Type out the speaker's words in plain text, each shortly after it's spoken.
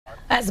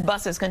As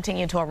buses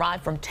continue to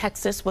arrive from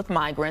Texas with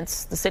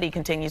migrants, the city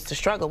continues to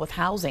struggle with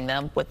housing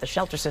them, with the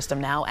shelter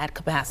system now at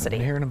capacity. We've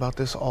been hearing about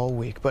this all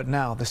week, but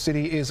now the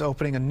city is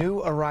opening a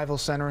new arrival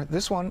center.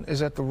 This one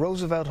is at the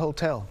Roosevelt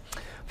Hotel.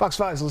 Fox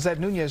 5's Lissette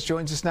Nuñez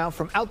joins us now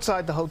from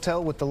outside the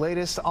hotel with the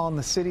latest on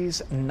the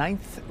city's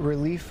 9th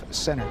relief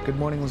center. Good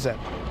morning, Lissette.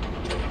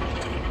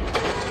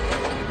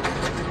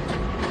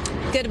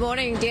 Good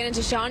morning, Dan and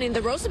Tashani.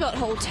 The Roosevelt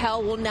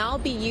Hotel will now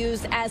be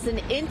used as an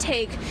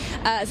intake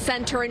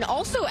center and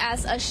also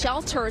as a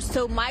shelter,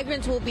 so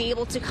migrants will be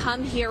able to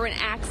come here and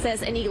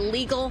access any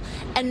legal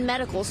and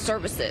medical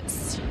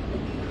services.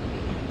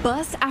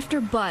 Bus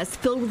after bus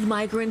filled with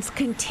migrants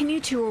continue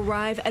to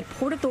arrive at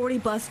Port Authority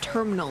Bus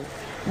Terminal.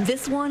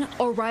 This one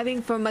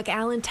arriving from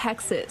McAllen,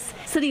 Texas.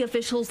 City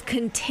officials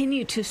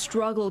continue to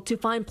struggle to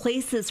find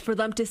places for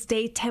them to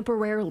stay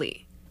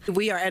temporarily.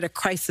 We are at a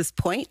crisis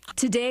point.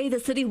 Today, the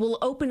city will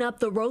open up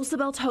the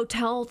Roosevelt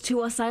Hotel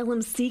to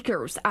asylum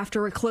seekers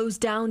after it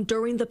closed down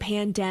during the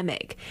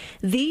pandemic.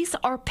 These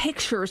are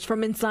pictures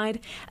from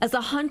inside, as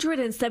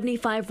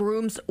 175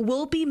 rooms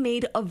will be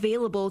made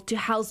available to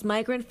house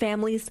migrant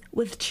families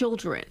with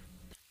children.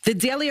 The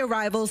daily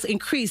arrivals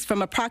increased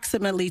from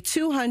approximately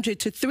 200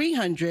 to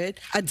 300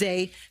 a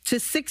day to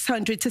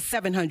 600 to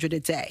 700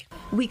 a day.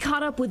 We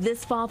caught up with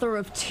this father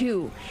of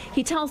two.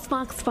 He tells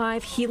Fox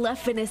 5 he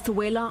left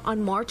Venezuela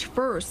on March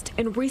 1st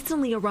and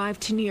recently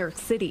arrived to New York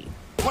City.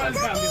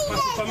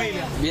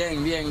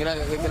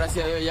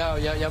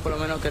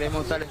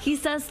 He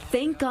says,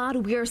 thank God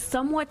we are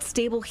somewhat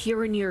stable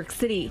here in New York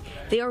City.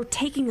 They are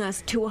taking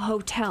us to a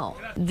hotel.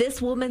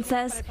 This woman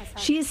says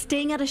she is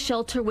staying at a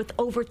shelter with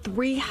over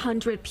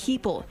 300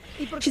 people.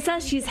 She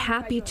says she's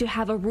happy to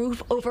have a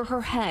roof over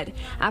her head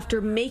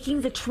after making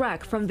the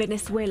trek from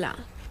Venezuela.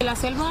 La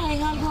selva es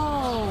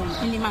algo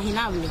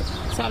inimaginable.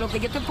 O sea, lo que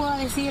yo te pueda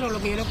decir o lo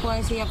que yo le pueda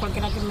decir a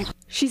cualquiera que me...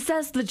 She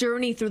says the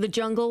journey through the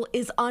jungle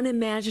is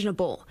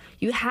unimaginable.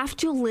 You have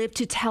to live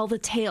to tell the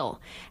tale,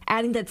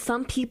 adding that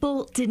some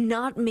people did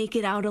not make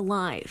it out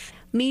alive.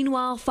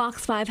 Meanwhile,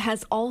 Fox 5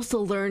 has also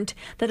learned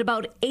that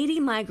about 80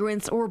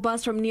 migrants were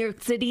bused from New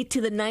York City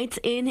to the Knights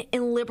Inn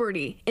in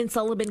Liberty in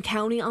Sullivan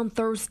County on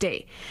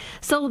Thursday.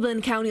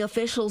 Sullivan County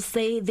officials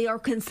say they are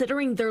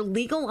considering their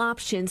legal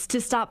options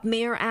to stop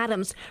Mayor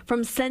Adams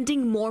from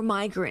sending more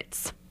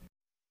migrants.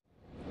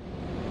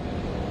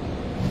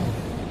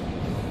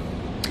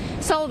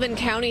 Sullivan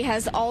County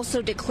has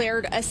also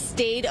declared a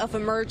state of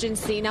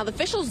emergency. Now, the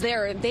officials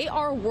there, they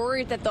are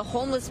worried that the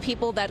homeless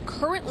people that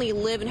currently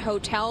live in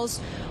hotels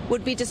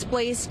would be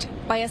displaced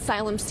by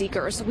asylum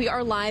seekers. We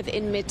are live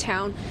in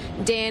Midtown.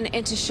 Dan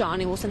and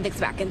Tashani will send things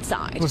back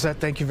inside. Lissette,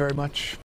 thank you very much.